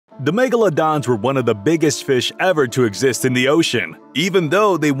The megalodons were one of the biggest fish ever to exist in the ocean, even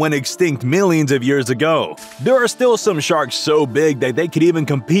though they went extinct millions of years ago. There are still some sharks so big that they could even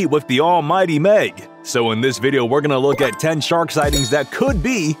compete with the almighty Meg. So in this video, we're gonna look at 10 shark sightings that could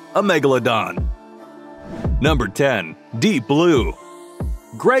be a megalodon. Number 10. Deep blue.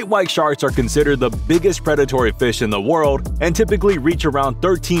 Great white sharks are considered the biggest predatory fish in the world and typically reach around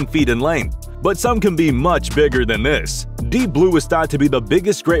 13 feet in length, but some can be much bigger than this. Deep blue is thought to be the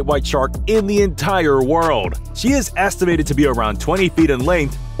biggest great white shark in the entire world. She is estimated to be around 20 feet in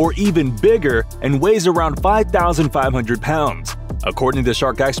length or even bigger and weighs around 5,500 pounds. According to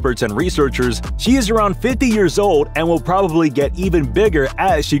shark experts and researchers, she is around 50 years old and will probably get even bigger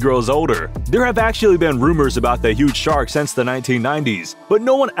as she grows older. There have actually been rumors about the huge shark since the 1990s, but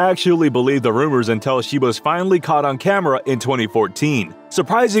no one actually believed the rumors until she was finally caught on camera in 2014.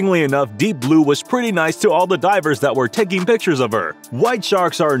 Surprisingly enough, Deep Blue was pretty nice to all the divers that were taking pictures of her. White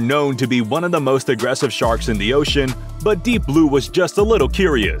sharks are known to be one of the most aggressive sharks in the ocean, but Deep Blue was just a little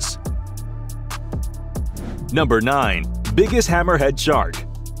curious. Number 9. Biggest hammerhead shark.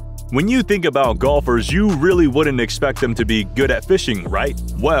 When you think about golfers, you really wouldn't expect them to be good at fishing, right?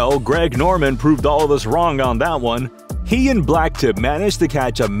 Well, Greg Norman proved all of us wrong on that one. He and Blacktip managed to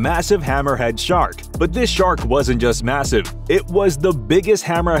catch a massive hammerhead shark, but this shark wasn't just massive, it was the biggest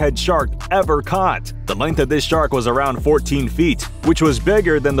hammerhead shark ever caught. The length of this shark was around 14 feet, which was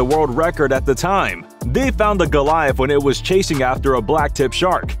bigger than the world record at the time. They found the Goliath when it was chasing after a blacktip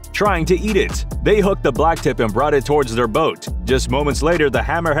shark, trying to eat it. They hooked the blacktip and brought it towards their boat. Just moments later, the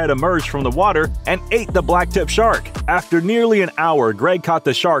hammerhead emerged from the water and ate the blacktip shark. After nearly an hour, Greg caught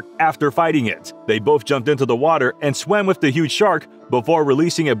the shark after fighting it. They both jumped into the water and swam with the huge shark before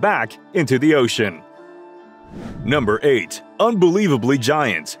releasing it back into the ocean. Number 8. Unbelievably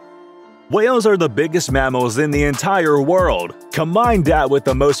giant. Whales are the biggest mammals in the entire world. Combine that with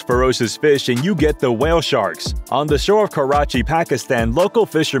the most ferocious fish and you get the whale sharks. On the shore of Karachi, Pakistan, local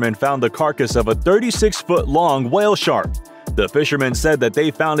fishermen found the carcass of a 36-foot-long whale shark. The fishermen said that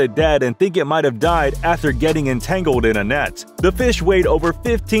they found it dead and think it might have died after getting entangled in a net. The fish weighed over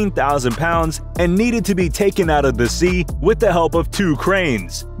 15,000 pounds and needed to be taken out of the sea with the help of 2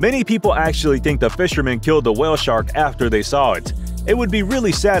 cranes. Many people actually think the fishermen killed the whale shark after they saw it. It would be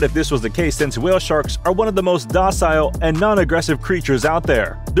really sad if this was the case since whale sharks are one of the most docile and non-aggressive creatures out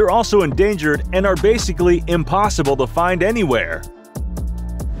there. They're also endangered and are basically impossible to find anywhere.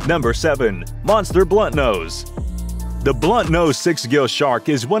 Number 7. Monster Bluntnose. The blunt-nosed six-gill shark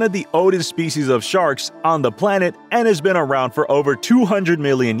is one of the oldest species of sharks on the planet and has been around for over 200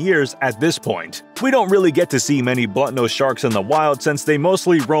 million years at this point. We don't really get to see many blunt-nosed sharks in the wild since they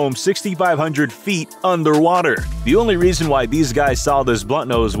mostly roam 6,500 feet underwater. The only reason why these guys saw this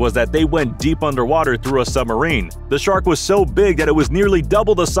blunt-nose was that they went deep underwater through a submarine. The shark was so big that it was nearly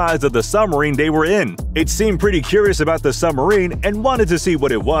double the size of the submarine they were in. It seemed pretty curious about the submarine and wanted to see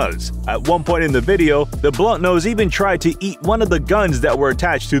what it was. At one point in the video, the blunt-nose even tried to eat one of the guns that were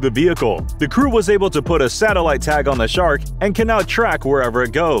attached to the vehicle. The crew was able to put a satellite tag on the shark and can now track wherever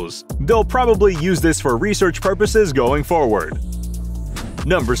it goes. They'll probably use this for research purposes going forward.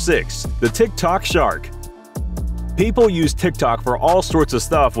 Number 6. The TikTok shark. People use TikTok for all sorts of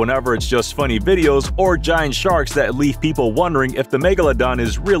stuff whenever it's just funny videos or giant sharks that leave people wondering if the megalodon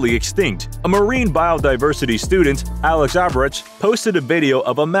is really extinct. A marine biodiversity student, Alex Abrich, posted a video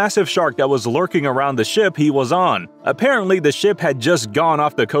of a massive shark that was lurking around the ship he was on. Apparently, the ship had just gone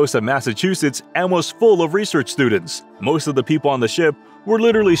off the coast of Massachusetts and was full of research students. Most of the people on the ship were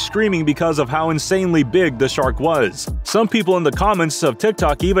literally screaming because of how insanely big the shark was. Some people in the comments of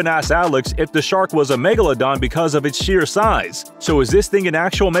TikTok even asked Alex if the shark was a megalodon because of its sheer size. So is this thing an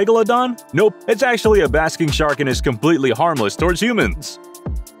actual megalodon? Nope, it's actually a basking shark and is completely harmless towards humans.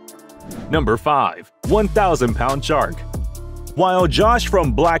 Number 5. 1,000-pound shark. While Josh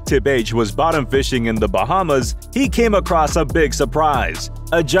from Blacktip H was bottom fishing in the Bahamas, he came across a big surprise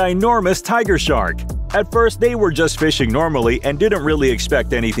 – a ginormous tiger shark. At first, they were just fishing normally and didn't really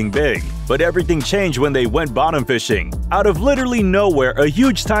expect anything big. But everything changed when they went bottom fishing. Out of literally nowhere, a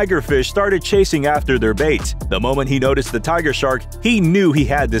huge tiger fish started chasing after their bait. The moment he noticed the tiger shark, he knew he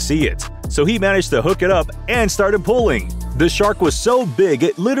had to see it. So he managed to hook it up and started pulling. The shark was so big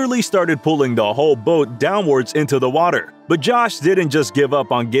it literally started pulling the whole boat downwards into the water. But Josh didn't just give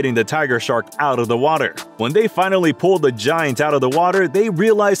up on getting the tiger shark out of the water. When they finally pulled the giant out of the water, they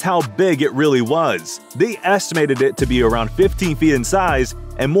realized how big it really was. They estimated it to be around 15 feet in size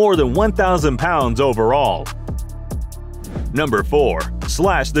and more than 1,000 pounds overall. Number 4.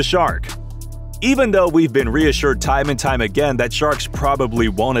 Slash the shark. Even though we've been reassured time and time again that sharks probably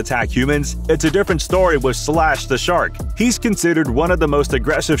won't attack humans, it's a different story with Slash the shark. He's considered one of the most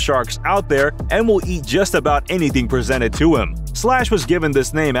aggressive sharks out there and will eat just about anything presented to him. Slash was given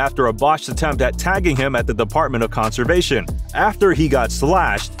this name after a botched attempt at tagging him at the Department of Conservation. After he got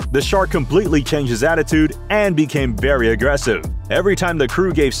slashed, the shark completely changed his attitude and became very aggressive. Every time the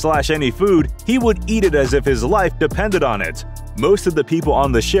crew gave Slash any food, he would eat it as if his life depended on it. Most of the people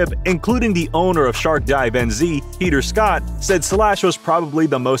on the ship, including the owner of Shark Dive NZ, Peter Scott, said Slash was probably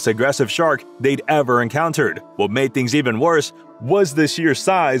the most aggressive shark they'd ever encountered. What made things even worse was the sheer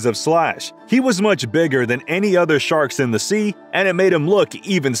size of Slash. He was much bigger than any other sharks in the sea, and it made him look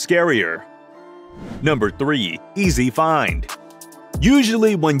even scarier. Number 3. Easy find.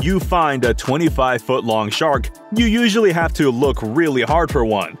 Usually when you find a 25-foot-long shark, you usually have to look really hard for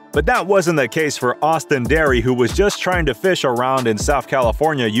one. But that wasn't the case for Austin Derry, who was just trying to fish around in South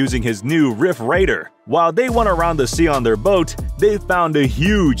California using his new Riff Raider. While they went around the sea on their boat, they found a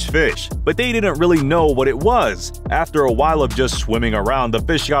huge fish, but they didn't really know what it was. After a while of just swimming around, the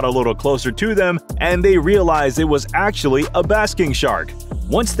fish got a little closer to them, and they realized it was actually a basking shark.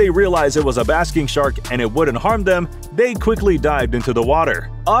 Once they realized it was a basking shark and it wouldn't harm them, they quickly dived into the water.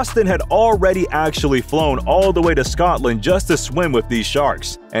 Austin had already actually flown all the way to Scotland just to swim with these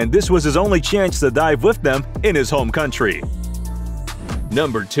sharks, and this was his only chance to dive with them in his home country.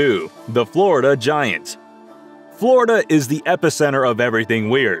 Number 2. The Florida Giant. Florida is the epicenter of everything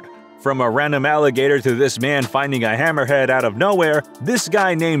weird. From a random alligator to this man finding a hammerhead out of nowhere, this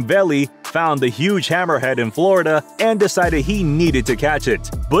guy named Veli found the huge hammerhead in Florida and decided he needed to catch it.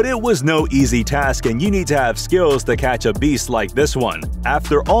 But it was no easy task, and you need to have skills to catch a beast like this one.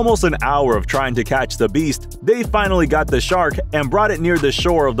 After almost an hour of trying to catch the beast, they finally got the shark and brought it near the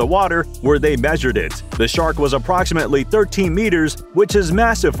shore of the water where they measured it. The shark was approximately 13 meters, which is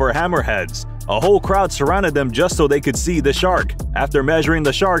massive for hammerheads. A whole crowd surrounded them just so they could see the shark. After measuring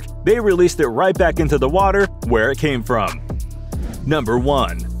the shark, they released it right back into the water where it came from. Number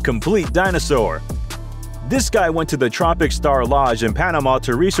 1. Complete Dinosaur. This guy went to the Tropic Star Lodge in Panama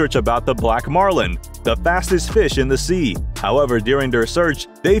to research about the black marlin, the fastest fish in the sea. However, during their search,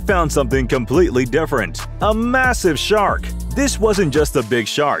 they found something completely different. A massive shark! This wasn't just a big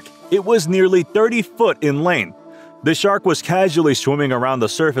shark, it was nearly 30 foot in length. The shark was casually swimming around the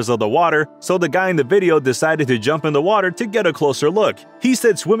surface of the water, so the guy in the video decided to jump in the water to get a closer look. He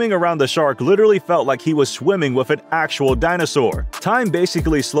said swimming around the shark literally felt like he was swimming with an actual dinosaur. Time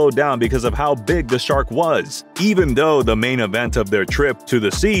basically slowed down because of how big the shark was. Even though the main event of their trip to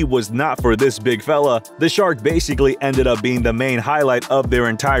the sea was not for this big fella, the shark basically ended up being the main highlight of their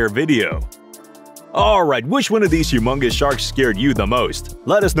entire video. Alright, which one of these humongous sharks scared you the most?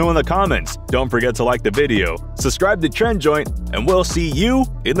 Let us know in the comments. Don't forget to like the video, subscribe to Trend Joint, and we'll see you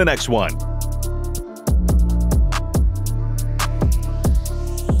in the next one.